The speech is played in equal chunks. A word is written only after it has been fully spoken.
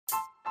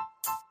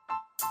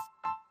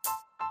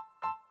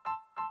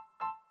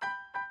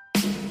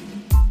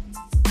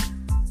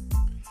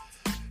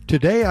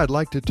Today, I'd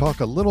like to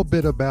talk a little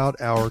bit about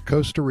our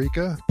Costa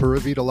Rica Pura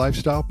Vida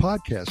Lifestyle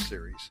podcast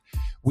series.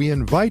 We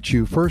invite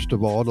you, first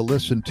of all, to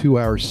listen to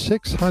our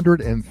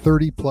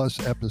 630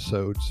 plus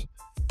episodes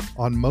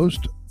on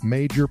most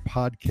major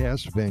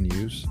podcast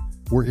venues.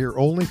 We're here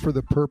only for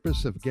the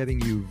purpose of getting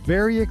you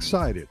very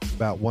excited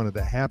about one of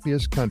the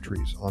happiest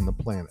countries on the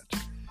planet.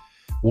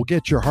 We'll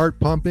get your heart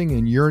pumping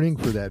and yearning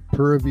for that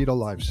Pura Vida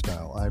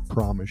lifestyle, I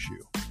promise you.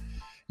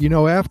 You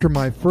know, after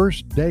my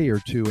first day or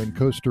two in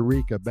Costa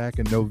Rica back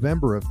in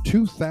November of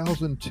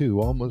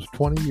 2002, almost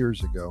 20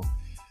 years ago,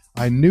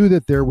 I knew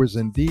that there was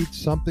indeed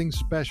something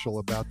special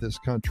about this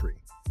country.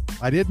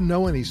 I didn't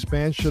know any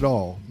Spanish at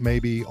all,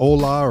 maybe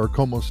hola or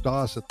como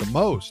estás at the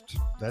most.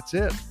 That's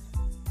it.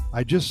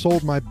 I just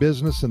sold my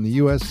business in the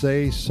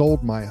USA,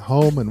 sold my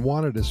home, and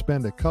wanted to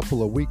spend a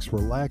couple of weeks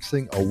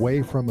relaxing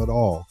away from it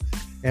all.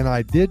 And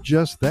I did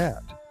just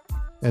that.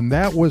 And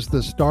that was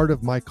the start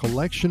of my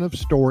collection of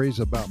stories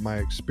about my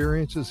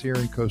experiences here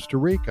in Costa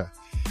Rica.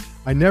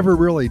 I never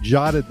really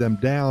jotted them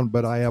down,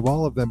 but I have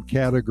all of them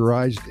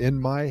categorized in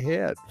my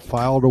head,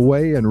 filed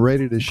away, and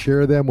ready to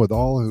share them with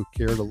all who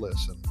care to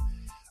listen.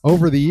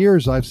 Over the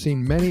years, I've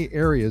seen many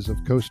areas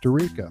of Costa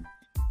Rica,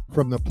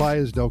 from the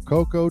Playas del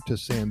Coco to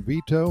San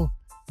Vito,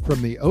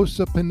 from the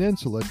Osa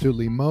Peninsula to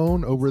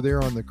Limon over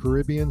there on the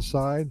Caribbean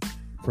side,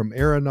 from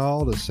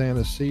Arenal to San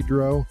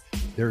Isidro.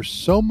 There's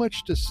so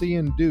much to see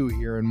and do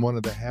here in one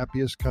of the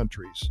happiest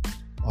countries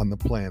on the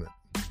planet.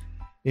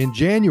 In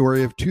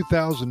January of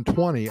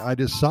 2020, I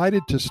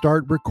decided to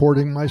start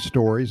recording my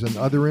stories and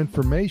other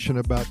information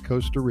about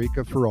Costa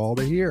Rica for all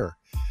to hear.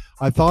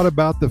 I thought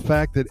about the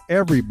fact that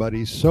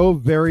everybody's so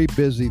very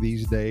busy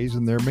these days,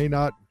 and there may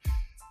not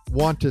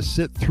want to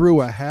sit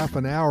through a half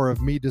an hour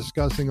of me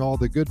discussing all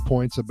the good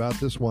points about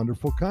this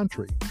wonderful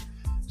country.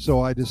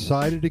 So I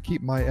decided to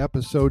keep my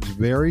episodes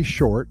very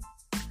short.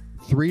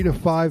 3 to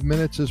 5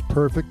 minutes is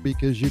perfect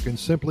because you can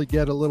simply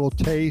get a little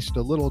taste,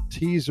 a little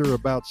teaser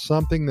about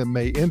something that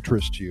may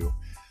interest you,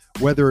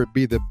 whether it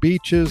be the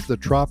beaches, the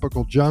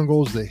tropical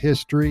jungles, the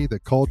history, the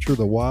culture,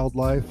 the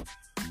wildlife,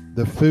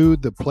 the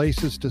food, the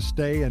places to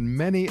stay, and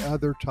many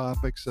other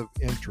topics of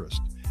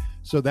interest.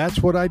 So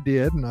that's what I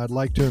did, and I'd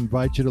like to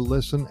invite you to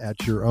listen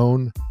at your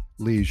own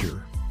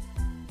leisure.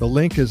 The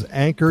link is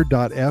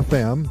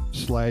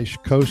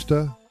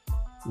anchor.fm/Costa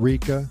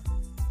Rica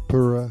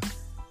Pura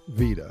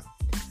Vida.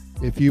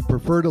 If you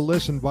prefer to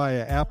listen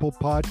via Apple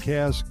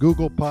Podcasts,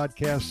 Google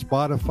Podcasts,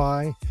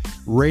 Spotify,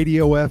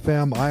 Radio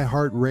FM,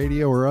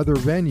 iHeartRadio, or other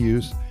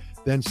venues,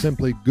 then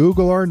simply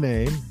Google our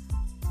name,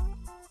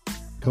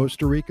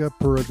 Costa Rica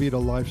Pura Vida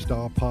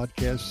Lifestyle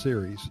Podcast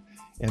Series,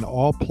 and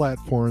all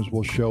platforms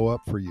will show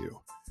up for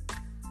you.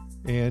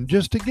 And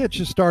just to get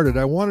you started,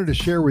 I wanted to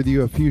share with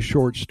you a few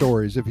short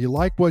stories. If you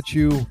like what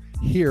you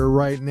hear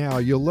right now,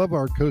 you'll love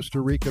our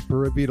Costa Rica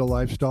Pura Vida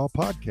Lifestyle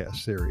Podcast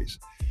Series.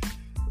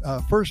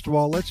 First of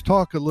all, let's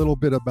talk a little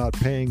bit about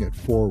paying it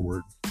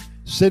forward.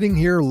 Sitting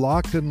here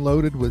locked and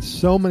loaded with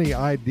so many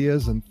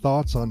ideas and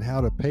thoughts on how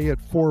to pay it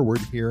forward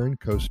here in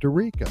Costa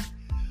Rica.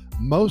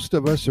 Most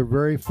of us are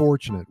very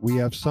fortunate. We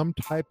have some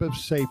type of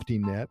safety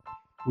net.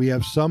 We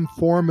have some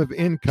form of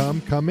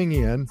income coming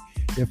in.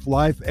 If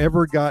life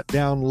ever got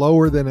down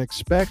lower than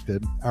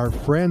expected, our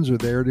friends are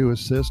there to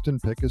assist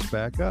and pick us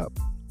back up.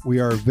 We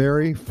are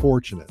very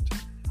fortunate.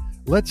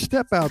 Let's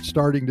step out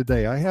starting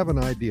today. I have an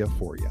idea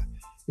for you.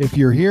 If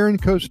you're here in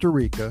Costa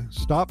Rica,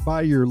 stop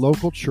by your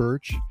local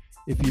church.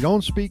 If you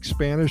don't speak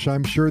Spanish,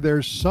 I'm sure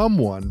there's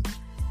someone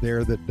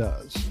there that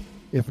does.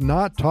 If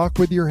not, talk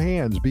with your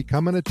hands.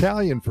 Become an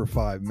Italian for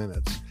 5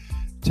 minutes.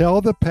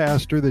 Tell the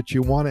pastor that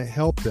you want to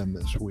help them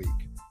this week.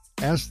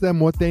 Ask them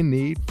what they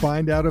need.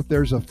 Find out if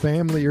there's a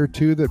family or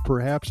two that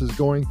perhaps is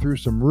going through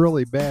some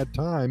really bad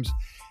times,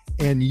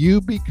 and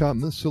you become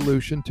the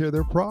solution to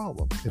their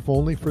problem, if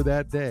only for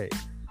that day.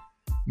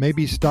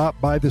 Maybe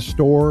stop by the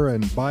store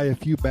and buy a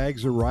few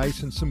bags of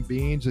rice and some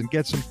beans and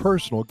get some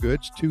personal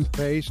goods,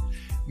 toothpaste,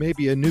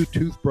 maybe a new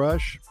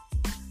toothbrush,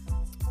 a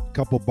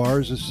couple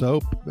bars of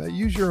soap.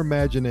 Use your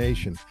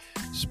imagination.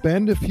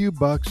 Spend a few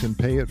bucks and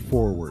pay it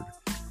forward.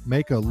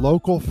 Make a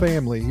local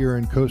family here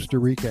in Costa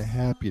Rica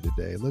happy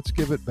today. Let's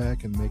give it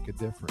back and make a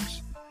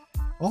difference.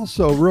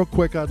 Also, real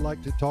quick, I'd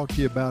like to talk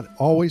to you about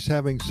always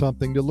having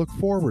something to look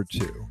forward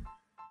to.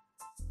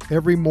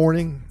 Every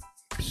morning,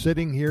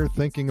 sitting here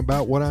thinking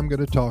about what I'm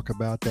going to talk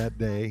about that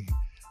day.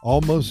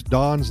 Almost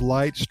dawn's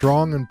light,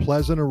 strong and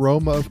pleasant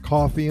aroma of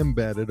coffee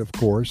embedded, of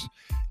course.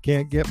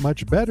 Can't get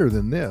much better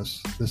than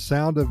this. The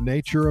sound of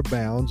nature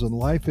abounds, and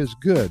life is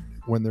good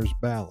when there's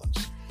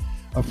balance.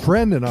 A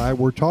friend and I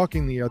were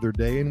talking the other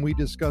day, and we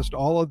discussed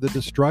all of the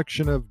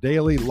destruction of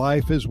daily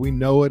life as we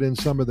know it in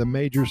some of the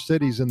major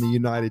cities in the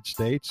United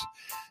States.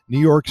 New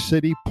York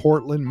City,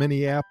 Portland,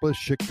 Minneapolis,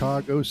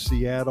 Chicago,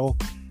 Seattle,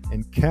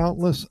 and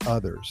countless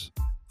others.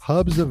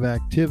 Hubs of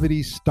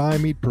activity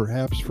stymied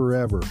perhaps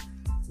forever.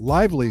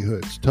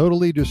 Livelihoods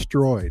totally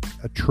destroyed.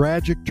 A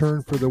tragic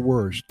turn for the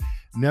worst.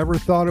 Never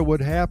thought it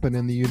would happen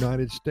in the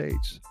United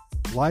States.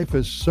 Life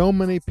as so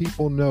many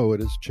people know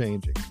it is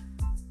changing.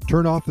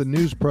 Turn off the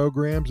news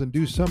programs and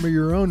do some of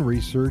your own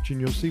research,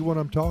 and you'll see what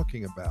I'm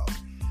talking about.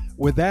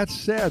 With that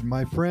said,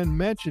 my friend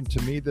mentioned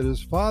to me that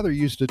his father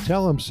used to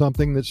tell him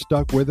something that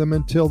stuck with him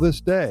until this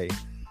day,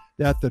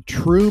 that the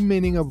true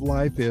meaning of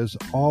life is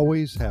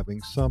always having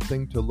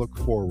something to look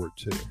forward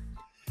to.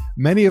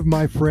 Many of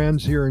my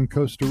friends here in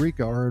Costa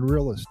Rica are in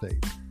real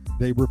estate.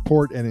 They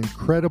report an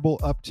incredible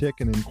uptick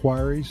in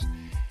inquiries.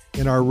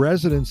 In our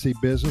residency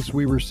business,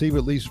 we receive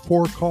at least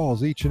 4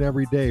 calls each and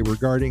every day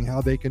regarding how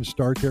they can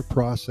start their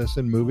process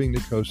in moving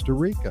to Costa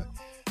Rica.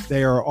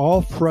 They are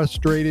all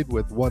frustrated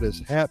with what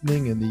is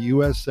happening in the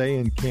USA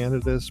and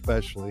Canada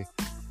especially,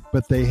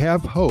 but they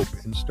have hope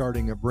in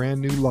starting a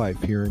brand new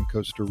life here in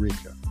Costa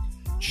Rica.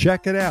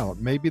 Check it out.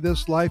 Maybe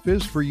this life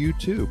is for you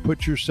too.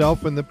 Put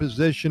yourself in the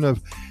position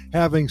of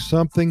having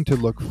something to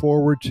look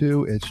forward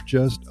to. It's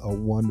just a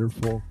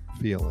wonderful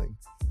feeling.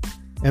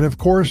 And of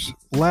course,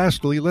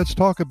 lastly, let's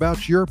talk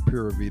about your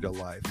Pura Vida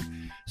life.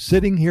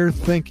 Sitting here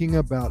thinking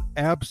about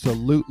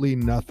absolutely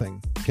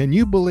nothing. Can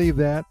you believe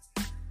that?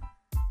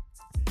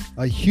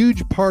 A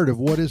huge part of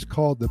what is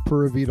called the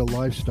Pura Vida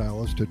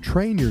lifestyle is to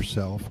train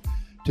yourself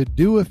to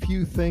do a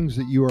few things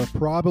that you are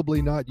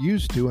probably not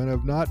used to and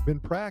have not been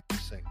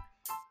practicing.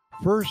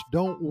 First,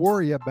 don't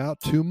worry about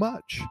too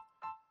much.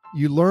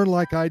 You learn,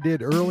 like I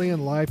did early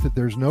in life, that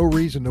there's no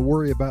reason to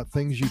worry about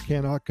things you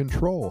cannot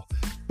control.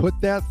 Put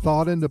that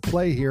thought into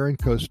play here in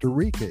Costa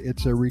Rica.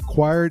 It's a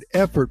required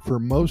effort for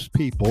most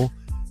people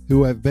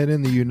who have been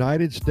in the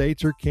United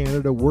States or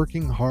Canada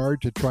working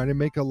hard to try to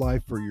make a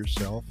life for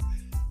yourself.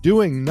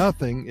 Doing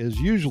nothing is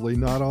usually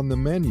not on the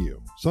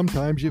menu.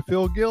 Sometimes you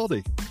feel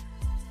guilty.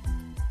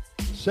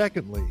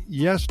 Secondly,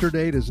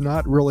 yesterday does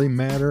not really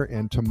matter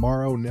and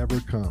tomorrow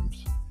never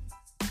comes.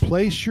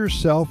 Place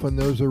yourself and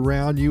those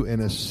around you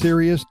in a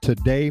serious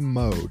today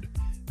mode.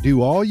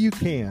 Do all you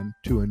can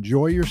to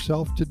enjoy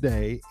yourself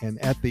today, and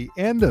at the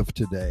end of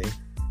today,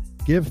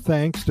 give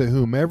thanks to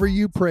whomever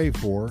you pray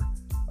for,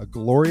 a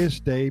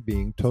glorious day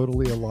being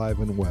totally alive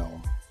and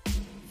well.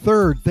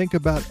 Third, think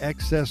about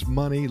excess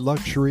money,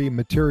 luxury,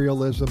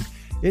 materialism.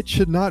 It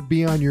should not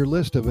be on your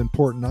list of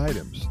important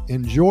items.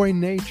 Enjoy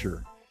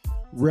nature.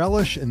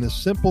 Relish in the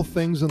simple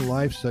things in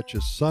life such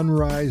as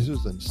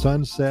sunrises and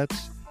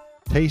sunsets,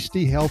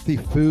 tasty, healthy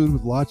food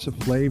with lots of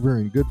flavor,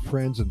 and good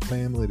friends and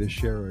family to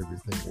share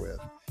everything with.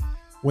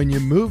 When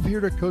you move here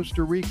to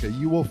Costa Rica,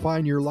 you will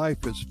find your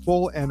life is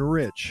full and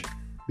rich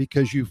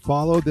because you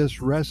follow this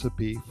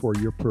recipe for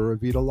your Pura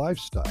Vida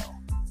lifestyle.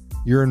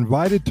 You're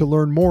invited to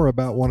learn more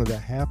about one of the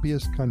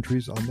happiest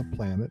countries on the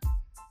planet,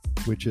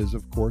 which is,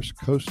 of course,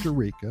 Costa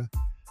Rica,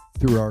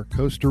 through our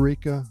Costa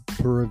Rica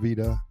Pura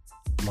Vida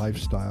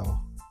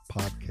Lifestyle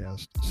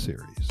podcast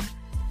series.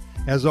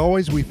 As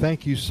always, we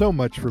thank you so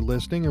much for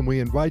listening, and we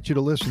invite you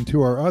to listen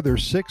to our other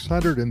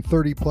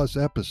 630 plus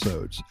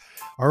episodes.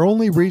 Our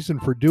only reason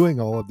for doing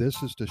all of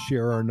this is to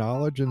share our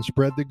knowledge and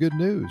spread the good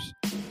news.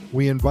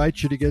 We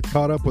invite you to get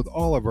caught up with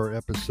all of our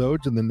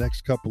episodes in the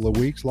next couple of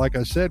weeks. Like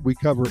I said, we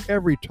cover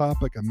every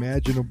topic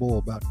imaginable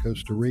about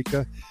Costa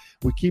Rica.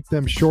 We keep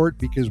them short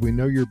because we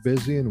know you're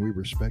busy and we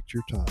respect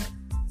your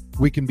time.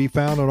 We can be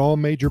found on all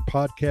major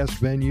podcast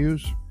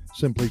venues.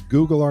 Simply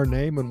Google our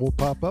name and we'll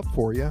pop up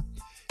for you.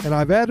 And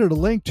I've added a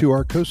link to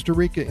our Costa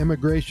Rica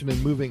Immigration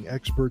and Moving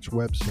Experts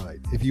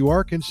website. If you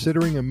are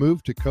considering a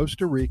move to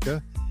Costa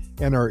Rica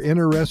and are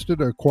interested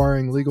in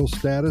acquiring legal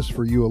status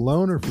for you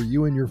alone or for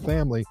you and your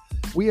family,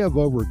 we have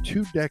over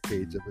 2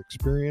 decades of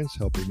experience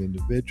helping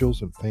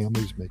individuals and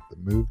families make the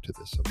move to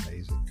this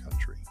amazing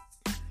country.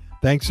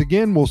 Thanks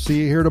again. We'll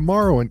see you here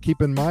tomorrow. And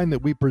keep in mind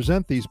that we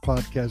present these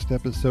podcast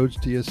episodes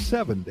to you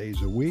 7 days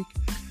a week.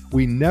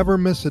 We never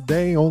miss a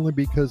day only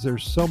because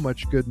there's so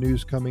much good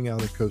news coming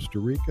out of Costa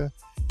Rica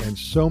and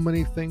so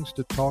many things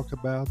to talk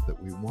about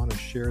that we want to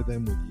share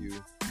them with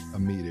you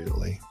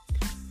immediately.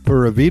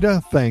 Pura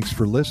Vida, thanks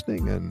for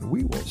listening, and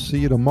we will see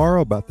you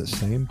tomorrow about the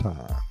same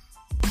time.